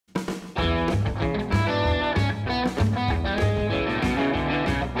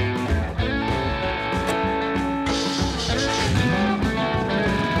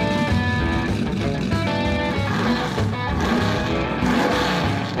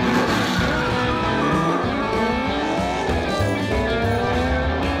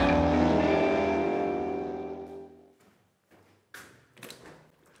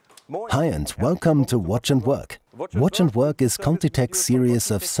Hi and welcome to Watch and Work. Watch and Work is Contitech's series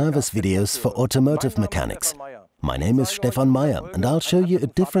of service videos for automotive mechanics. My name is Stefan Meyer and I'll show you a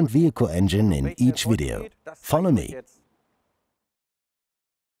different vehicle engine in each video. Follow me.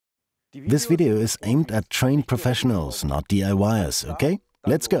 This video is aimed at trained professionals, not DIYers, okay?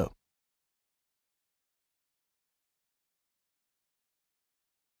 Let's go.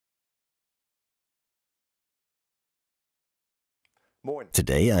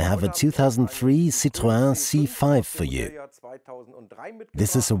 Today I have a 2003 Citroen C5 for you.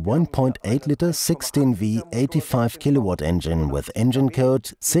 This is a 1.8L 16V 85kW engine with engine code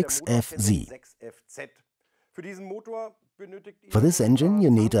 6FZ. For this engine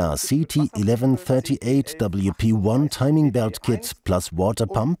you need a CT1138WP1 timing belt kit plus water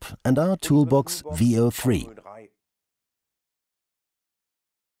pump and our toolbox V03.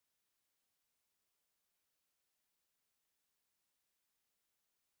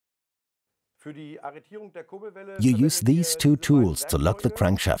 You use these two tools to lock the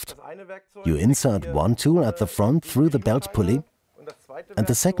crankshaft. You insert one tool at the front through the belt pulley, and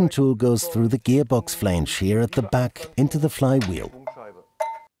the second tool goes through the gearbox flange here at the back into the flywheel.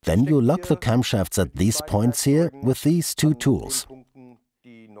 Then you lock the camshafts at these points here with these two tools.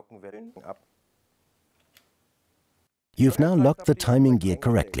 You've now locked the timing gear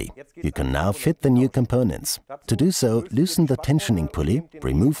correctly. You can now fit the new components. To do so, loosen the tensioning pulley,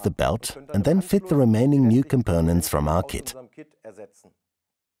 remove the belt, and then fit the remaining new components from our kit.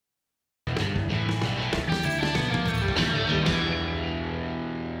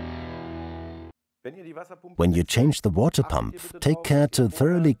 When you change the water pump, take care to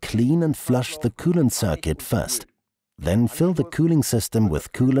thoroughly clean and flush the coolant circuit first. Then fill the cooling system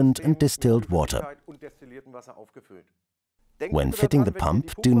with coolant and distilled water. When fitting the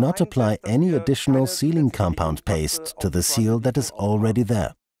pump, do not apply any additional sealing compound paste to the seal that is already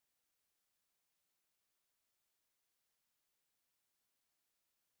there.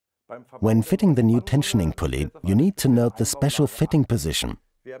 When fitting the new tensioning pulley, you need to note the special fitting position.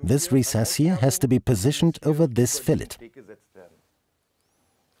 This recess here has to be positioned over this fillet.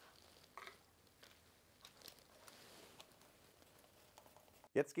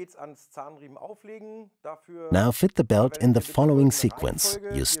 Now fit the belt in the following sequence.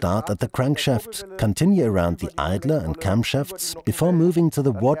 You start at the crankshaft, continue around the idler and camshafts before moving to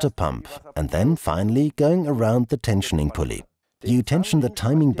the water pump and then finally going around the tensioning pulley. You tension the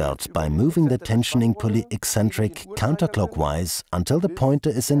timing belt by moving the tensioning pulley eccentric counterclockwise until the pointer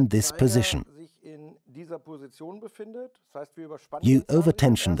is in this position. You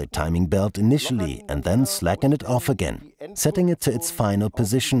overtension the timing belt initially and then slacken it off again, setting it to its final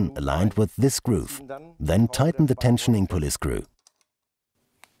position aligned with this groove. Then tighten the tensioning pulley screw.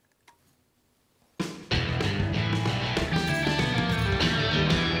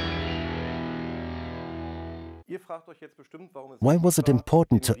 Why was it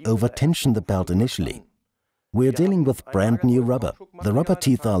important to overtension the belt initially? We're dealing with brand new rubber. The rubber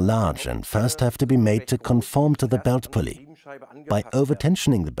teeth are large and first have to be made to conform to the belt pulley. By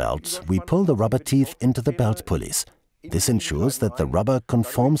overtensioning the belt, we pull the rubber teeth into the belt pulleys. This ensures that the rubber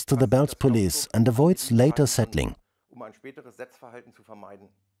conforms to the belt pulleys and avoids later settling.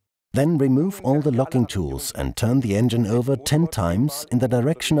 Then remove all the locking tools and turn the engine over 10 times in the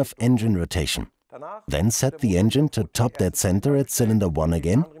direction of engine rotation. Then set the engine to top dead center at cylinder 1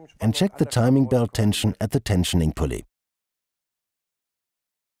 again and check the timing belt tension at the tensioning pulley.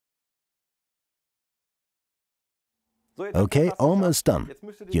 Okay, almost done.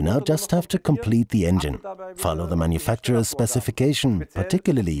 You now just have to complete the engine. Follow the manufacturer's specification,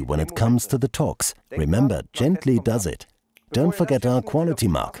 particularly when it comes to the torques. Remember, gently does it. Don't forget our quality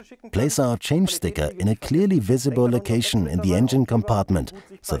mark. Place our change sticker in a clearly visible location in the engine compartment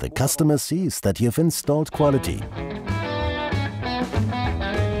so the customer sees that you've installed quality.